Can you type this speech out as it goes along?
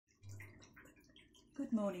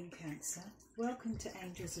Good morning, Cancer. Welcome to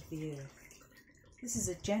Angels of the Earth. This is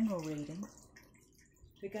a general reading.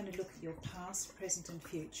 We're going to look at your past, present and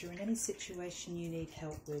future and any situation you need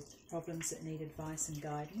help with, problems that need advice and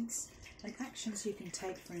guidance, and actions you can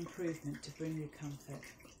take for improvement to bring you comfort.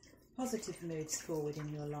 Positive moves forward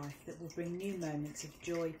in your life that will bring new moments of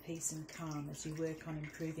joy, peace and calm as you work on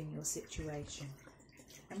improving your situation.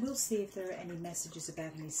 And we'll see if there are any messages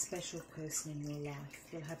about any special person in your life.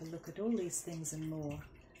 We'll have a look at all these things and more.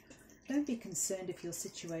 Don't be concerned if your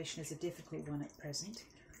situation is a difficult one at present.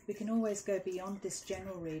 We can always go beyond this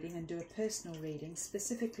general reading and do a personal reading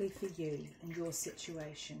specifically for you and your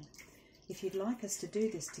situation. If you'd like us to do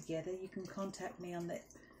this together, you can contact me on the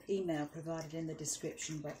email provided in the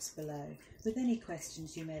description box below with any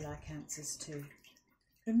questions you may like answers to.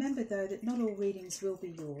 Remember though that not all readings will be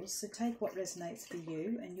yours, so take what resonates for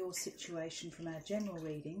you and your situation from our general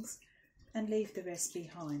readings and leave the rest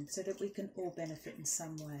behind so that we can all benefit in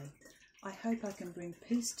some way. I hope I can bring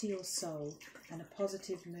peace to your soul and a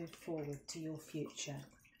positive move forward to your future.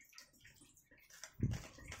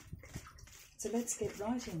 So let's get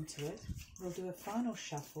right into it. We'll do a final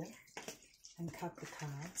shuffle and cut the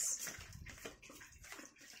cards.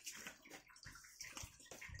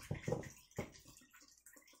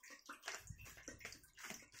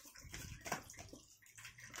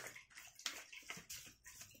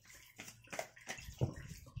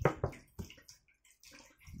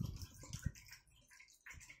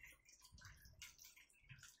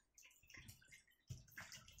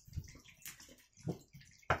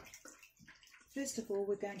 First of all,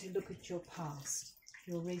 we're going to look at your past,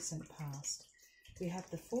 your recent past. We have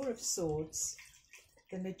the Four of Swords,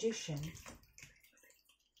 the Magician,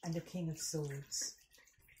 and the King of Swords.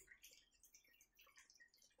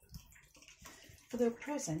 For the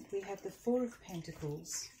present, we have the Four of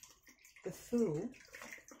Pentacles, the Fool,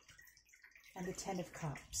 and the Ten of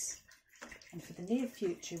Cups. And for the near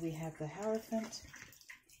future, we have the Hierophant,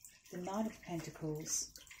 the Nine of Pentacles,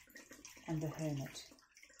 and the Hermit.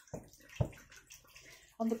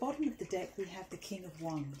 On the bottom of the deck, we have the King of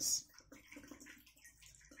Wands.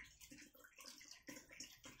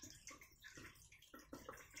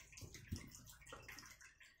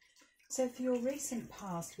 So for your recent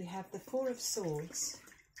past, we have the Four of Swords,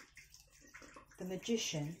 the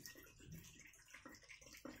Magician,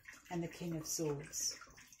 and the King of Swords.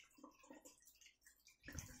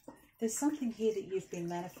 There's something here that you've been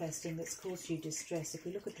manifesting that's caused you distress. If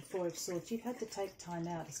we look at the Four of Swords, you've had to take time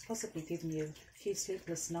out. It's possibly given you a few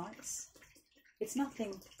sleepless nights. It's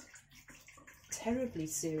nothing terribly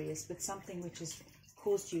serious, but something which has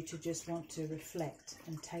caused you to just want to reflect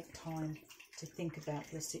and take time to think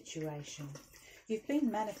about your situation. You've been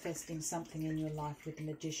manifesting something in your life with the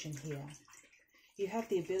Magician here. You have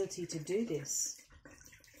the ability to do this,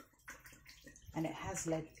 and it has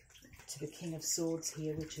led to the King of Swords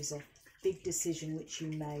here, which is a big decision which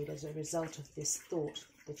you made as a result of this thought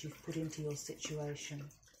that you've put into your situation.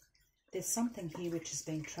 There's something here which has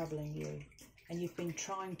been troubling you and you've been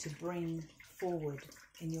trying to bring forward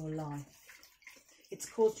in your life. It's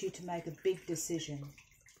caused you to make a big decision.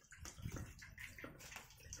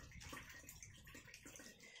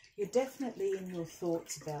 You're definitely in your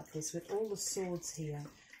thoughts about this with all the swords here.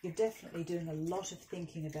 You're definitely doing a lot of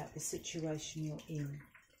thinking about the situation you're in.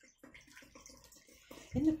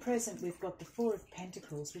 In the present, we've got the Four of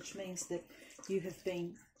Pentacles, which means that you have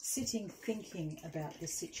been sitting thinking about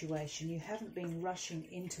this situation. You haven't been rushing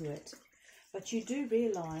into it. But you do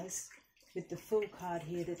realise, with the Fool card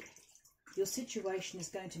here, that your situation is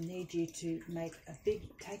going to need you to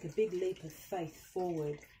take a big leap of faith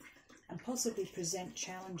forward and possibly present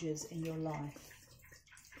challenges in your life.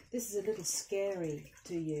 This is a little scary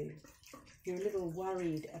to you. You're a little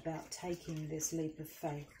worried about taking this leap of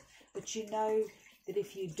faith. But you know that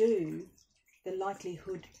if you do, the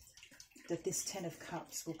likelihood that this Ten of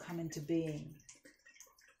Cups will come into being.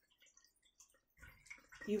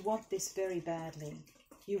 You want this very badly.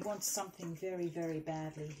 You want something very, very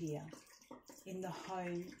badly here. In the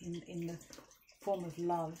home, in the form of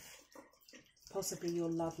love, possibly your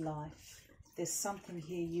love life. There's something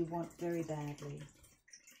here you want very badly.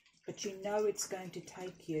 But you know it's going to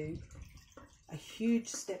take you a huge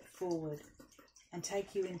step forward and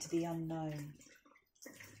take you into the unknown.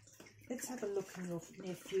 Let's have a look in your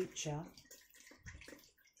near future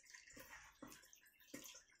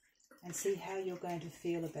and see how you're going to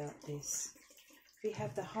feel about this. We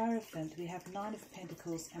have the Hierophant, we have Nine of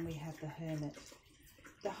Pentacles, and we have the Hermit.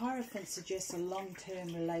 The Hierophant suggests a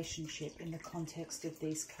long-term relationship in the context of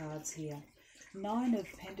these cards here. Nine of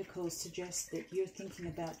Pentacles suggests that you're thinking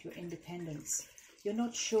about your independence. You're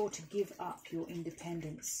not sure to give up your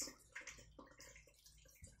independence.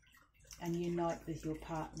 and unite with your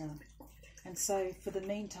partner. And so for the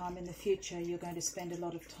meantime, in the future, you're going to spend a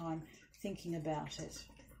lot of time thinking about it.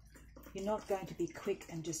 You're not going to be quick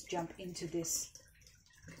and just jump into this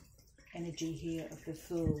energy here of the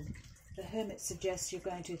Fool. The Hermit suggests you're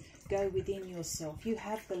going to go within yourself. You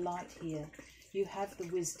have the light here. You have the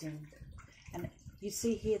wisdom. And you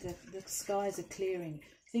see here the skies are clearing.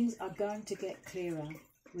 Things are going to get clearer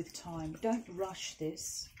with time. Don't rush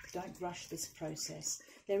this. Don't rush this process.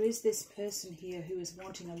 There is this person here who is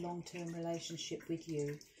wanting a long-term relationship with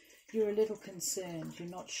you. You're a little concerned. You're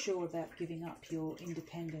not sure about giving up your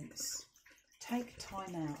independence. Take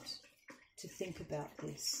time out to think about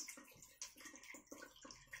this.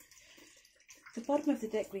 At the bottom of the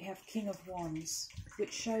deck we have King of Wands,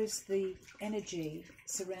 which shows the energy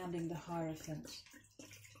surrounding the Hierophant.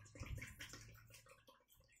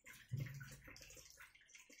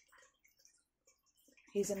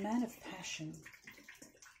 He's a man of passion.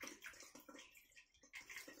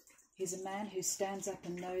 He's a man who stands up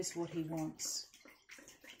and knows what he wants.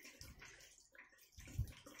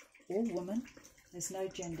 Or woman, there's no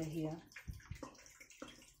gender here.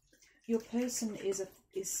 Your person is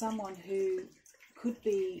someone who could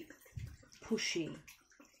be pushy,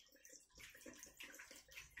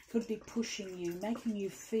 could be pushing you, making you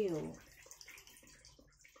feel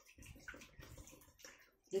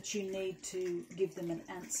that you need to give them an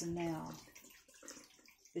answer now,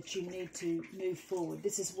 that you need to move forward.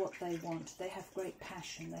 This is what they want. They have great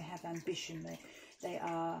passion, they have ambition, they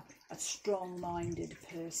are a strong-minded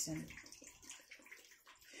person.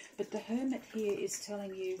 But the Hermit here is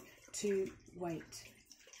telling you to wait.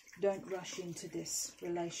 Don't rush into this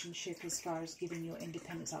relationship as far as giving your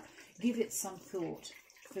independence up. Give it some thought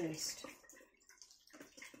first.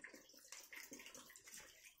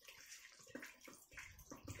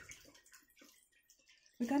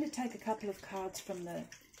 We're going to take a couple of cards from the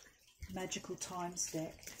Magical Times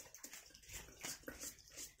deck.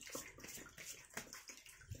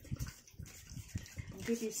 And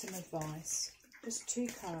give you some advice. Just 2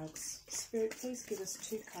 cards. Spirit, please give us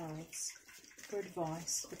 2 cards for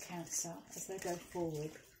advice for Cancer as they go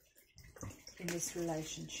forward in this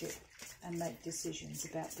relationship and make decisions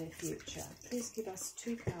about their future. Please give us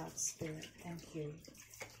 2 cards, Spirit. Thank you.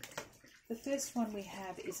 The first one we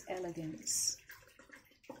have is Elegance.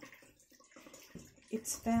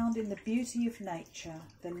 It's found in the beauty of nature,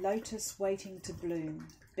 the lotus waiting to bloom.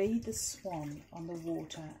 Be the swan on the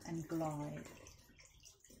water and glide.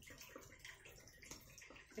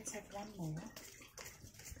 Let's have one more.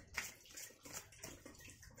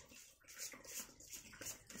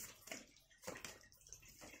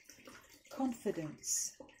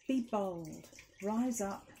 Confidence. Be bold. Rise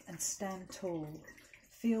up and stand tall.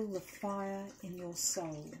 Feel the fire in your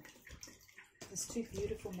soul. There's 2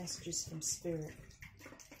 beautiful messages from Spirit.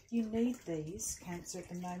 You need these, Cancer, at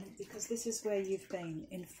the moment, because this is where you've been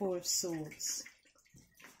in 4 of Swords.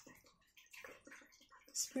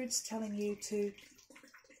 Spirit's telling you to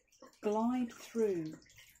glide through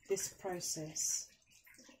this process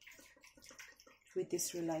with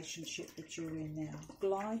this relationship that you're in now.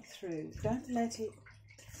 Glide through. Don't let it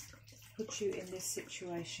put you in this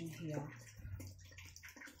situation here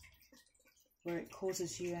where it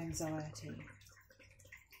causes you anxiety.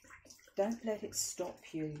 Don't let it stop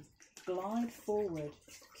you. Glide forward.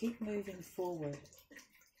 Keep moving forward.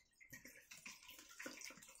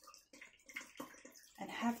 And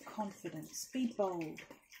have confidence. Be bold.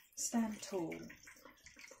 Stand tall.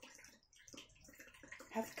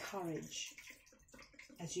 Have courage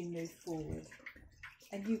as you move forward.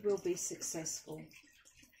 And you will be successful.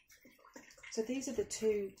 So these are the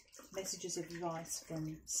 2 messages of advice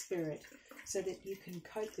from Spirit so that you can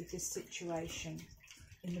cope with this situation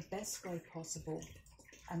in the best way possible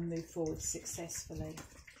and move forward successfully.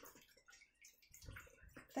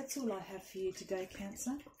 That's all I have for you today,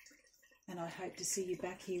 Cancer, and I hope to see you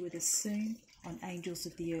back here with us soon on Angels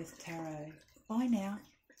of the Earth Tarot. Bye now.